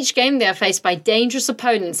 In each game, they are faced by dangerous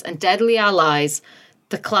opponents and deadly allies.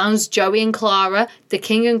 The clowns Joey and Clara, the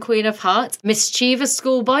King and Queen of Hearts, mischievous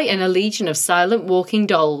schoolboy, and a legion of silent walking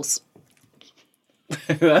dolls.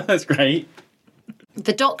 That's great.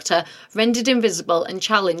 The Doctor, rendered invisible and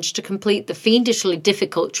challenged to complete the fiendishly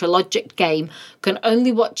difficult trilogic game, can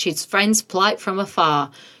only watch his friends plight from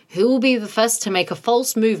afar. Who will be the first to make a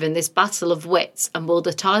false move in this battle of wits, and will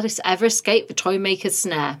the TARDIS ever escape the Toymaker's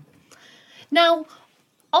snare? Now,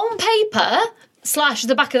 on paper... /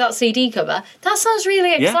 the back of that CD cover, that sounds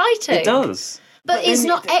really exciting. Yeah, it does. But it's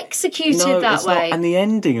not executed that way. Not. And the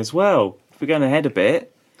ending as well. If we're going ahead a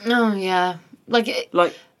bit. Oh, yeah. Like...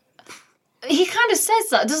 He kind of says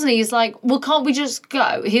that, doesn't he? He's like, well, can't we just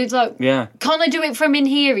go? He's like, yeah. Can't I do it from in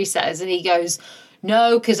here, he says. And he goes,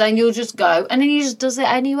 no, because then you'll just go. And then he just does it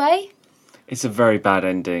anyway. It's a very bad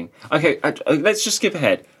ending. Okay, let's just skip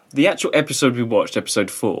ahead. The actual episode we watched, episode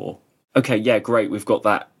 4. Okay, yeah, great, we've got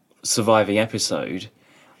that surviving episode.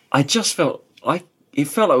 I just felt like we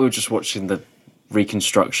were just watching the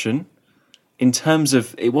reconstruction. In terms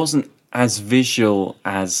of, it wasn't as visual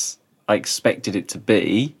as I expected it to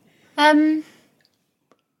be. What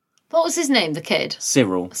was his name, the kid?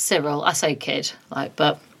 Cyril. I say kid,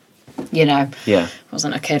 but yeah,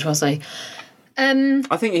 wasn't a kid, was he?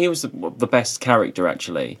 I think he was the best character,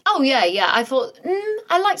 actually. Oh yeah. I thought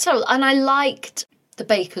I liked Cyril, and I liked the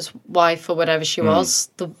baker's wife or whatever she was,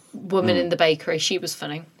 the woman in the bakery. She was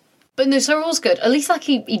funny. But no, Cyril was good. At least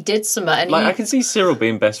he did something. And I can see Cyril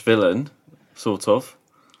being best villain, sort of.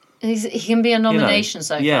 He can be a nomination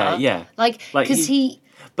so far. Yeah. Because he.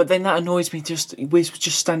 But then that annoys me. We're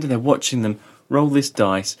just standing there watching them roll this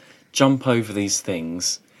dice, jump over these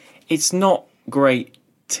things. It's not great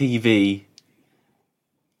TV.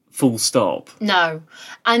 Full stop. No,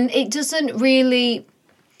 and it doesn't really.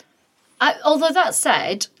 Although that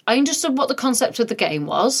said, I understood what the concept of the game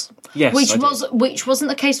was. Yes, which wasn't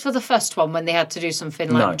the case for the first one when they had to do something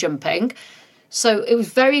like jumping. So it was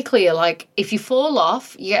very clear, if you fall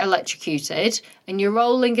off, you get electrocuted, and you're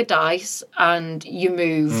rolling a dice and you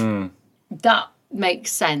move. That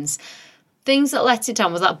makes sense. Things that let it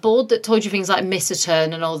down was that board that told you things like miss a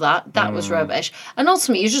turn and all that. That was rubbish. And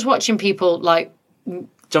ultimately, you're just watching people,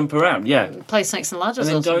 jump around, yeah. Play Snakes and Ladders.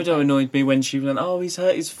 And then Dodo annoyed me when she went, "Oh, he's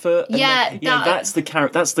hurt his foot." And that's the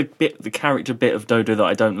character bit of Dodo that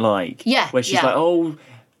I don't like. Yeah, where she's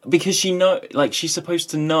because she's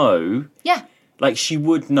supposed to know. Yeah. She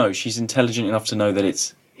would know. She's intelligent enough to know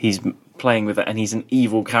that he's playing with it, and he's an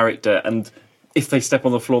evil character, and if they step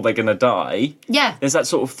on the floor, they're going to die. Yeah. There's that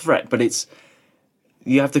sort of threat, but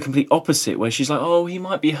you have the complete opposite, where she's like, "Oh, he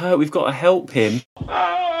might be hurt. We've got to help him."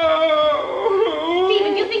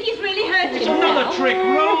 It's another trick.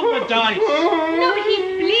 Roll the dice. No, but he's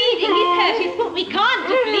bleeding. He's hurt his foot. We can't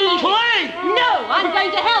bleed. Play! No, I'm going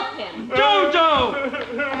to help him. Dodo!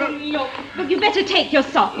 Look, you better take your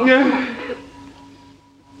sock off.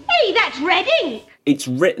 Hey, that's red ink. It's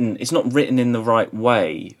not written in the right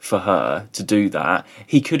way for her to do that.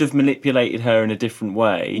 He could have manipulated her in a different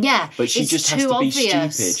way. Yeah, but she just has to be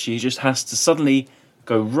stupid. She just has to suddenly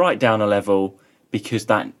go right down a level because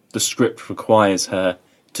the script requires her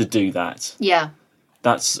to do that. Yeah.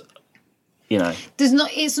 you know.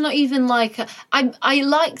 It's not even like... I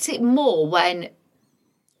liked it more when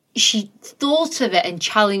she thought of it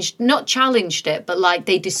and not challenged it, but like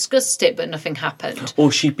they discussed it, but nothing happened.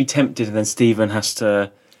 Or she'd be tempted and then Stephen has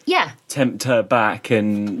to tempt her back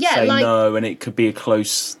and say no, and it could be a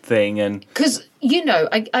close thing. And because, you know,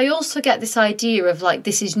 I also get this idea of like,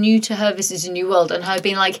 this is new to her, this is a new world, and her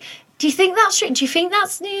being like, do you think that's true? Do you think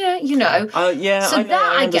that's new? You know? Yeah, so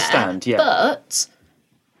I understand, get, but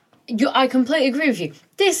I completely agree with you.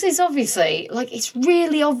 This is obviously, like, it's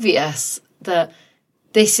really obvious that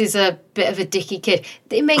this is a bit of a dicky kid.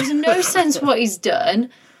 It makes no sense what he's done.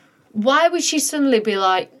 Why would she suddenly be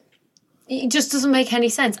like... It just doesn't make any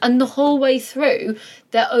sense. And the whole way through,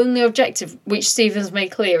 their only objective, which Stephen's made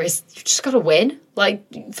clear, is you've just got to win.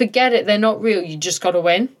 Like, forget it, they're not real, you just got to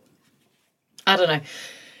win. I don't know.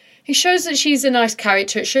 It shows that she's a nice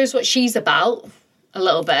character. It shows what she's about, a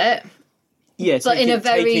little bit. Yeah, so in a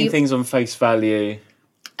very... taking things on face value...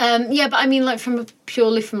 yeah, but I mean, like,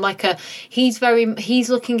 purely from like a, he's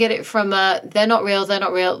looking at it from a, they're not real,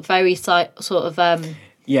 very sort of,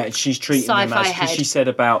 yeah, she's treating them as, because she said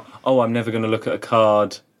about, I'm never going to look at a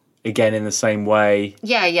card again in the same way.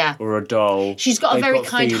 Yeah. Or a doll. She's got a very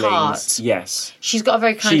kind heart. Yes. She's got a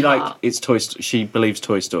very kind heart. She believes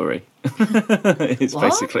Toy Story. It's what?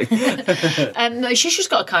 Basically. No, she's just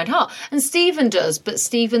got a kind heart. And Stephen does, but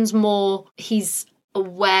Stephen's more, he's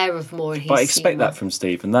aware of more. And but I expect that from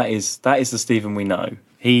Stephen. That is the Stephen we know.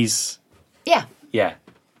 He's... Yeah.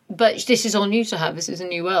 But this is all new to her. This is a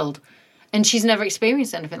new world. And she's never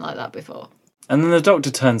experienced anything like that before. And then the Doctor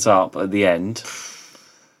turns up at the end.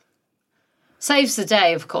 Saves the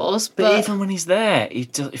day, of course. But even when he's there,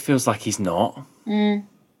 it feels like he's not. And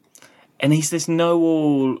he's this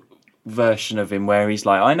know-all version of him where he's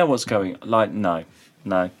like, I know what's going on. Like, no.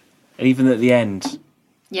 And even at the end.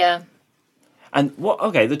 Yeah. And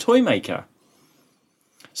the Toy Maker.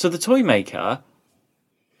 So the Toy Maker,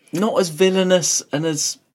 not as villainous and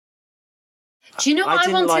as... Do you know what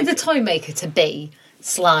I wanted the Toy Maker to be?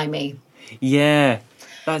 Slimy. Yeah,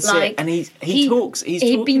 that's it. And he talks.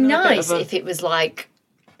 He'd be nice if it was like,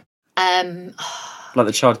 like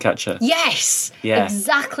the child catcher. Yes. Yeah.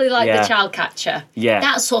 Exactly like the child catcher. Yeah.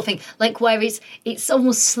 That sort of thing. Like where it's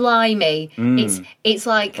almost slimy. It's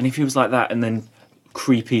like. And if he was like that, and then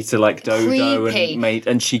creepy to like Dodo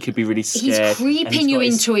and she could be really scared. He's creeping you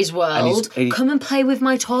into his world. Come and play with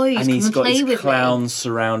my toys. And he's got his clowns me.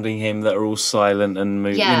 Surrounding him that are all silent and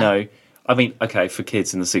moving. Yeah. You know, I mean, okay, for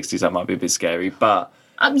kids in the 60s that might be a bit scary, but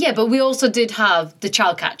but we also did have the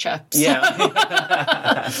child catcher. So.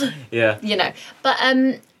 Yeah. Yeah. You know, but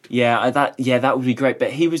that would be great.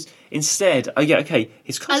 But he was instead.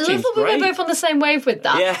 His costume's I love that we were both on the same wave with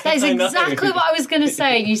that. Yeah, that is exactly what I was going to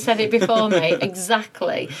say. You said it before me.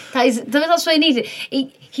 Exactly. That's what I needed.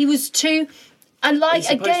 He was too. And like it's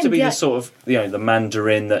supposed to be the sort of the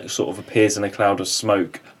Mandarin that sort of appears in a cloud of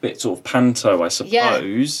smoke, a bit sort of panto, I suppose. Yeah.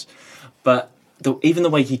 But even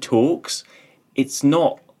the way he talks, it's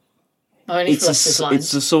not. It's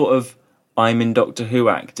a sort of I'm in Doctor Who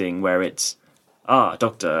acting where it's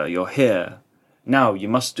Doctor, you're here. Now you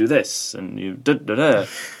must do this, and you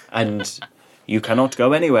and you cannot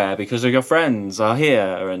go anywhere because of your friends are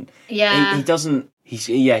here, and he doesn't.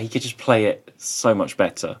 He could just play it so much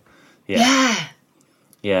better.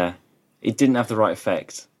 Yeah. It didn't have the right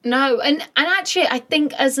effect. No, and actually, I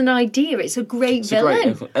think as an idea, it's a great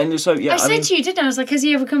villain. And so I said to you, didn't I? I was like, has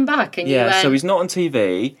he ever come back? And so he's not on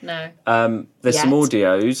TV. No. There's some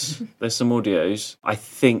audios. I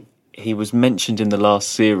think he was mentioned in the last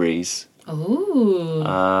series. Ooh.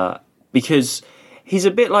 Because he's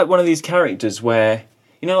a bit like one of these characters where,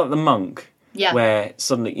 like the monk. Yeah. Where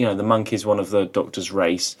suddenly, the monk is one of the Doctor's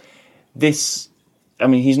race. He's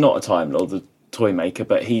not a Time Lord, the Toy Maker,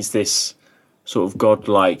 but he's this sort of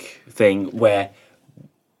godlike thing where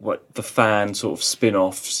the fan sort of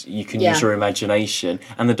spin-offs, you can use your imagination.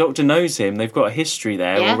 And the Doctor knows him. They've got a history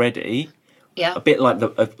there already. Yeah. A bit like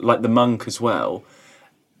the monk as well,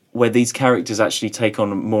 where these characters actually take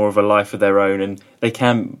on more of a life of their own, and they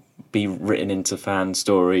can be written into fan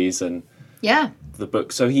stories and the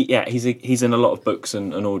book. So he's in a lot of books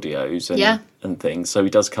and audios and things. So he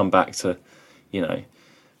does come back to,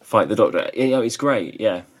 fight the Doctor. It's great.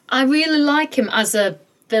 Yeah. I really like him as a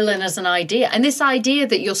villain, as an idea, and this idea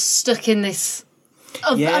that you're stuck in this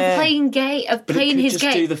of playing his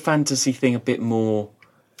game. Do the fantasy thing a bit more.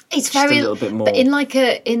 It's very a little bit more, but in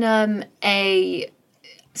a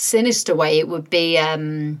sinister way. It would be I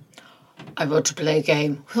want to play a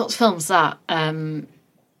game. What film's that? What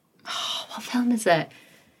film is it?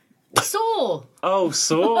 Saw. Oh,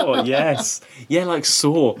 Saw, yes. Yeah, like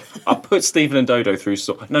Saw. I put Stephen and Dodo through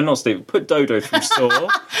Saw. No, not Stephen. Put Dodo through Saw. Well,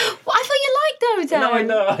 I thought you liked Dodo.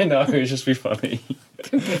 No, I know. It would just be funny.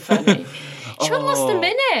 It would be funny. She hadn't lost a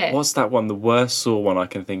minute. What's that one? The worst Saw one I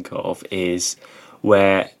can think of is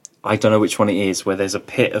where, I don't know which one it is, where there's a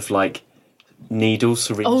pit of, like, needles,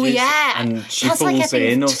 syringes. Oh, yeah. And she That's falls like,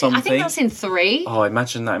 in or something. I think that's in 3. Oh,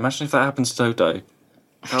 imagine that. Imagine if that happens to Dodo.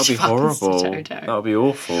 That would be happens to horrible. Dodo. That would be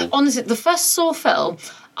awful. Honestly, the first Saw film,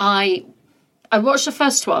 I watched the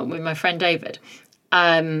first one with my friend David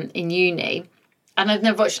in uni, and I'd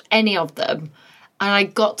never watched any of them. And I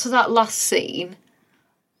got to that last scene.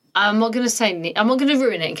 I'm not going to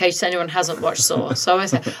ruin it in case anyone hasn't watched Saw. So I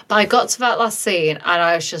said, but I got to that last scene, and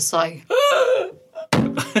I was just like,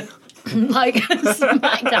 like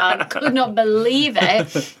smackdown. Could not believe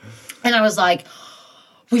it, and I was like,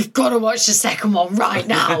 we've got to watch the second one right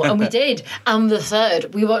now. And we did. And the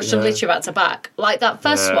third, we watched them literally back to back. Like that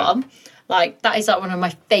first one, like that is like one of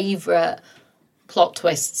my favourite plot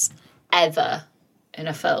twists ever in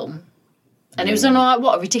a film. And it was on like,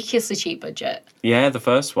 what, a ridiculously cheap budget. Yeah, the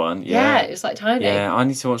first one. Yeah, it was like tiny. Yeah, I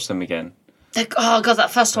need to watch them again. Oh, God,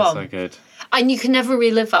 that first one. So good. And you can never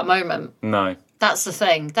relive that moment. No. That's the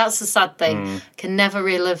thing. That's the sad thing. Can never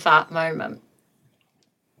relive that moment.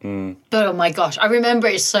 But oh my gosh, I remember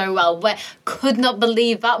it so well. Could not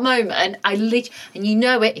believe that moment. And you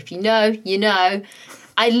know it. If you know, you know.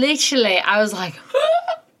 I was like,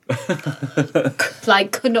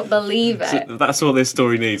 like could not believe it. So that's what this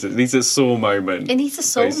story needs. It needs a Saw moment. It needs a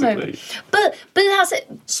Saw moment. But that's it.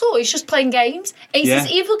 Saw is just playing games. It's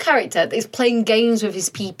this evil character that is playing games with his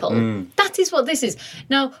people. That is what this is.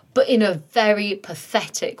 Now, but in a very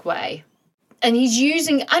pathetic way. And he's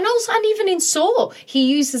using, and even in Saw,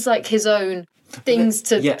 he uses like his own things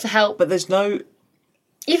to help. But there's no.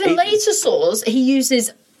 Even later Saws, he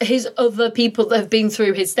uses his other people that have been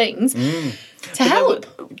through his things to help.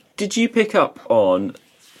 Did you pick up on?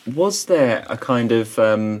 Was there a kind of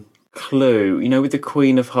clue, with the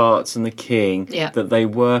Queen of Hearts and the King, that they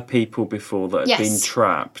were people before that had been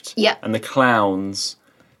trapped? Yeah. And the clowns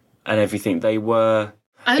and everything, they were.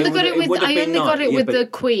 I only got it with the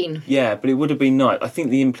Queen. Yeah, but it would have been nice. I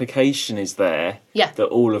think the implication is there that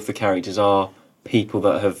all of the characters are people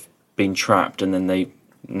that have been trapped and then they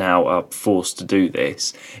now are forced to do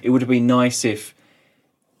this. It would have been nice if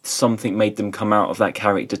something made them come out of that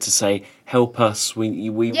character to say, help us,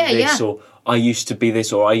 we were this, or I used to be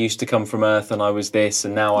this, or I used to come from Earth and I was this,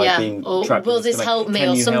 and now I've been trapped. Will this help me,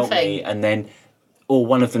 or something? Help me? And then, or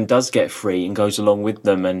one of them does get free and goes along with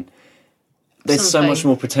them, and there's so much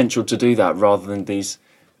more potential to do that rather than these,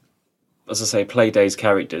 as I say, Playdays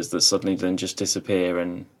characters that suddenly then just disappear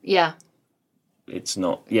and it's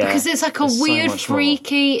not because it's like a weird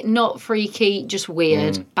freaky, not freaky, just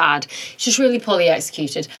weird, bad. It's just really poorly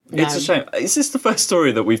executed. No. It's a shame. Is this the first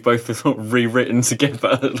story that we've both sort of rewritten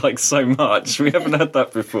together like so much? We haven't had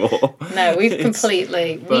that before. No, we've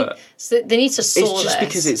completely. They need to Saw this. It's just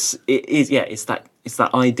because it's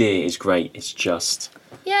that idea is great. It's just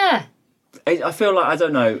I feel like, I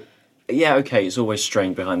don't know, okay, it's always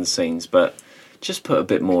strained behind the scenes, but just put a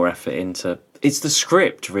bit more effort into... It's the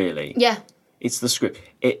script, really. Yeah. It's the script.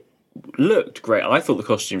 It looked great. I thought the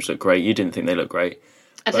costumes looked great. You didn't think they looked great.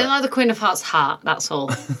 I didn't like the Queen of Hearts hat, that's all.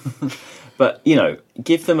 But,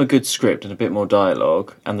 give them a good script and a bit more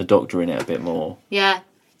dialogue, and the Doctor in it a bit more. Yeah.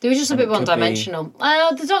 They were just a bit one-dimensional.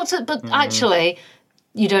 The Doctor... But actually,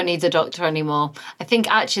 you don't need the Doctor anymore. I think,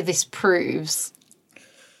 actually, this proves...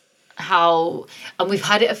 how, and we've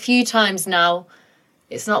had it a few times now.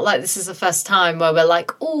 It's not like this is the first time where we're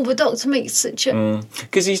like, oh, the Doctor makes such a...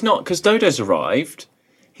 Because Dodo's arrived.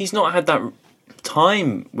 He's not had that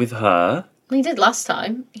time with her. He did last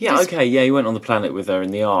time. He went on the planet with her in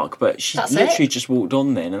the Ark, but she literally just walked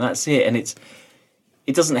on then, and that's it. And it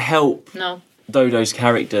doesn't help Dodo's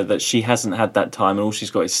character that she hasn't had that time, and all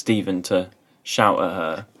she's got is Stephen to shout at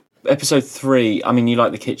her. Episode 3, I mean, you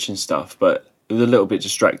like the kitchen stuff, but... It was a little bit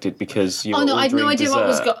distracted because you were ordering I had no idea dessert. what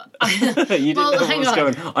was going. You didn't know what was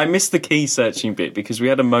going on. I missed the key searching bit because we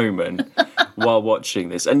had a moment while watching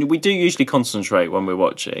this, and we do usually concentrate when we're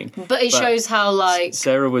watching. But it shows how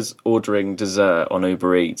Sarah was ordering dessert on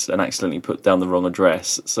Uber Eats and accidentally put down the wrong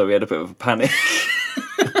address, so we had a bit of a panic.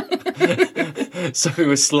 So we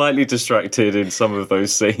were slightly distracted in some of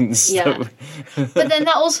those scenes. Yeah. But then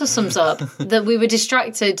that also sums up that we were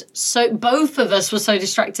distracted. So both of us were so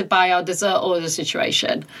distracted by our dessert order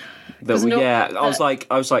situation. I was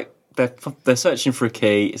like, they're searching for a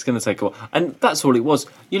key. It's going to take a while, and that's all it was.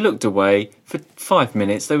 You looked away for 5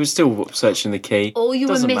 minutes. They were still searching the key. All you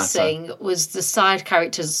were missing was the side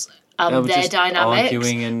characters. were their just dynamics,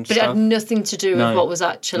 arguing and but it stuff? had nothing to do with what was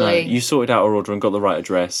actually. No, you sorted out her order and got the right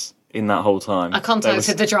address in that whole time. I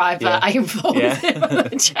contacted the driver. Yeah. I informed him.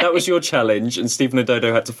 That was your challenge, and Stephen and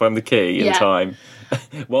Dodo had to find the key in time.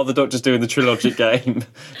 While the Doctor's doing the Trilogic game,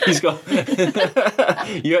 he's got.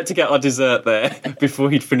 You had to get our dessert there before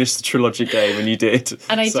he'd finished the Trilogic game, and you did.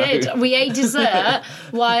 And I did. We ate dessert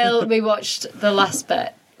while we watched the last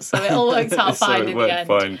bit, so it all worked out fine in the end.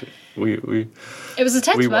 Fine. It was a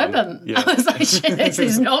tense won. moment. Yeah. I was like, "Shit, this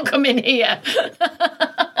is not coming here."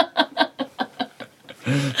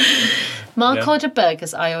 Mark ordered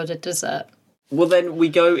burgers. I ordered dessert. Well, then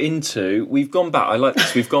we've gone back. I like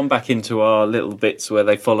this. We've gone back into our little bits where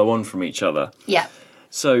they follow on from each other. Yeah.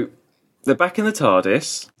 So they're back in the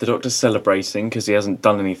TARDIS. The Doctor's celebrating because he hasn't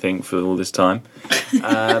done anything for all this time.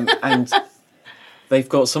 And they've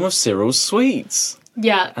got some of Cyril's sweets.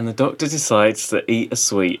 Yeah. And the Doctor decides to eat a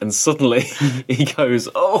sweet, and suddenly he goes,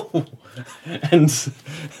 "Oh!" and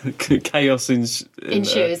chaos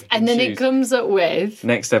ensues. And then it comes up with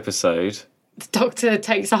next episode. The Doctor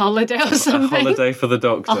takes a holiday or something. A holiday for the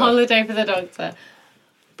Doctor. A holiday for the Doctor.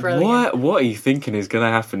 Brilliant. What are you thinking is going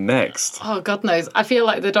to happen next? Oh, God knows. I feel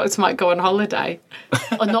like the Doctor might go on holiday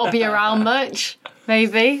or not be around much,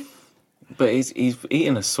 maybe. But he's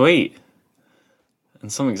eating a sweet,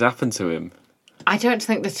 and something's happened to him. I don't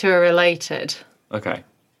think the two are related. Okay.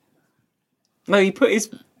 No, he put his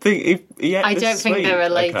thing. I don't think they're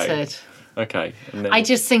related. Okay. And then... I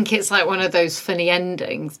just think it's like one of those funny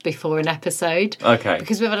endings before an episode. Okay.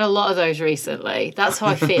 Because we've had a lot of those recently. That's how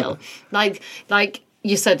I feel. like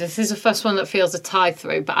you said, this is the first one that feels a tie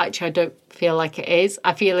through, but actually I don't feel like it is.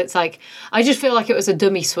 I just feel like it was a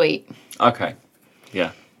dummy sweet. Okay.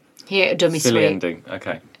 Yeah. Here, a dummy silly sweet. ending.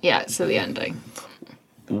 Okay. Yeah, silly ending.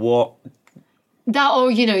 What? That, or,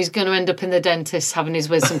 he's going to end up in the dentist having his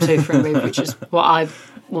wisdom tooth removed, which is what I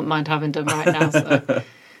wouldn't mind having done right now.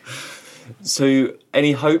 So,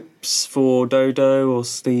 any hopes for Dodo or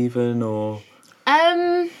Stephen or?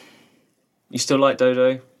 You still like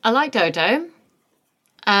Dodo? I like Dodo.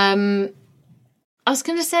 I was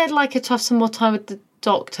going to say I'd like her to have some more time with the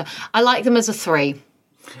Doctor. I like them as a 3.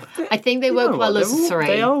 I think they work well as a 3.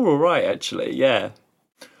 They are all right, actually. Yeah.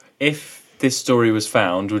 If this story was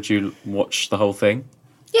found, would you watch the whole thing?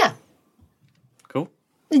 Yeah. Cool.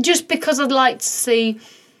 Just because I'd like to see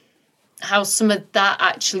how some of that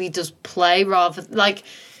actually does play, rather like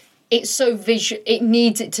it's so visual. It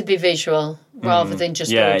needs it to be visual rather than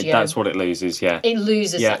just audio. Yeah, that's what it loses. Yeah, it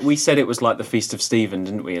loses. Yeah, we said it was like the Feast of Stephen,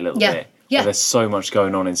 didn't we? A little bit. Yeah. Where there's so much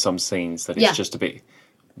going on in some scenes that it's just a bit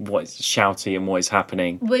what's shouty and what is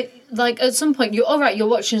happening. But like at some point, you're all right. You're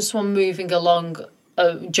watching someone moving along,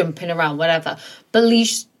 jumping around, whatever. But at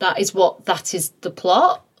least that is the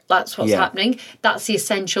plot. That's what's happening. That's the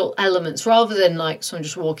essential elements, rather than like someone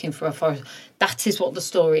just walking through a forest. That is what the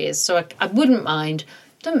story is. So I wouldn't mind.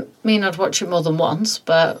 Don't mean I'd watch it more than once,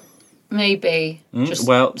 but maybe.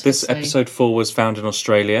 This episode 4 was found in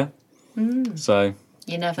Australia, so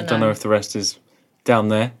you never know. I don't know if the rest is down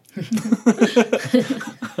there. I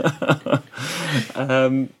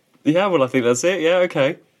think that's it. Yeah,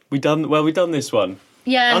 okay. We done this one.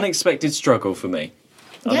 Yeah. Unexpected struggle for me.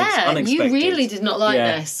 Unexpected. You really did not like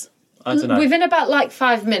this. I don't know. Within about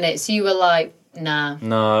 5 minutes, you were like, nah.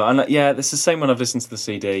 No, and it's the same when I've listened to the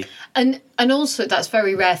CD. And also, that's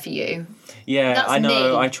very rare for you. Yeah, that's I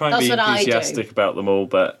know. Me. I try and be enthusiastic about them all,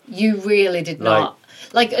 but you really did not.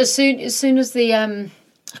 Like as soon as the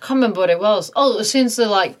I can't remember what it was. Oh, as soon as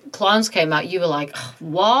the clowns came out, you were like,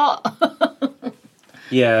 what?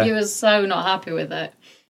 Yeah. You were so not happy with it.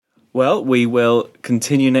 Well, we will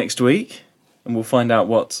continue next week. And we'll find out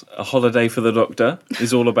what A Holiday for the Doctor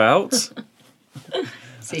is all about.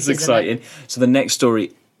 It's exciting. So the next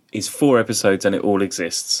story is 4 episodes and it all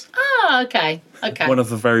exists. Ah, okay. One of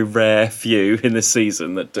the very rare few in this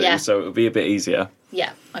season that do, so it'll be a bit easier.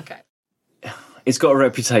 Yeah, okay. It's got a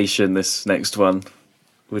reputation, this next one,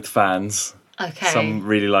 with fans. Okay. Some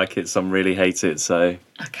really like it, some really hate it, so...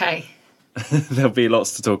 Okay. There'll be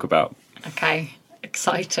lots to talk about. Okay.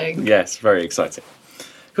 Exciting. Yes, very exciting.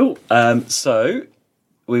 Cool. So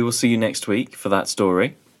we will see you next week for that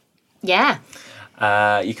story. Yeah.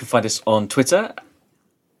 You can find us on Twitter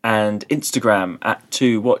and Instagram at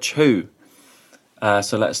 2WatchWho.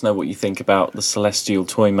 So let us know what you think about the Celestial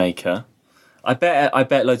Toy Maker. I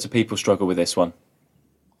bet loads of people struggle with this one.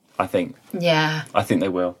 I think. Yeah. I think they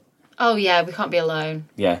will. Oh yeah, we can't be alone.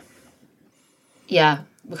 Yeah. Yeah,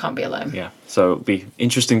 we can't be alone. Yeah. So it'll be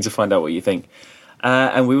interesting to find out what you think.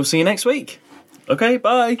 And we will see you next week. Okay,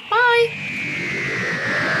 bye. Bye.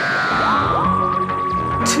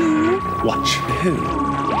 2 Watch Who.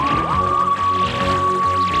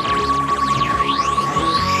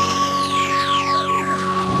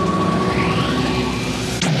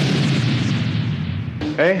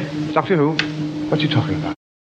 Eh? Doctor Who? What's he talking about?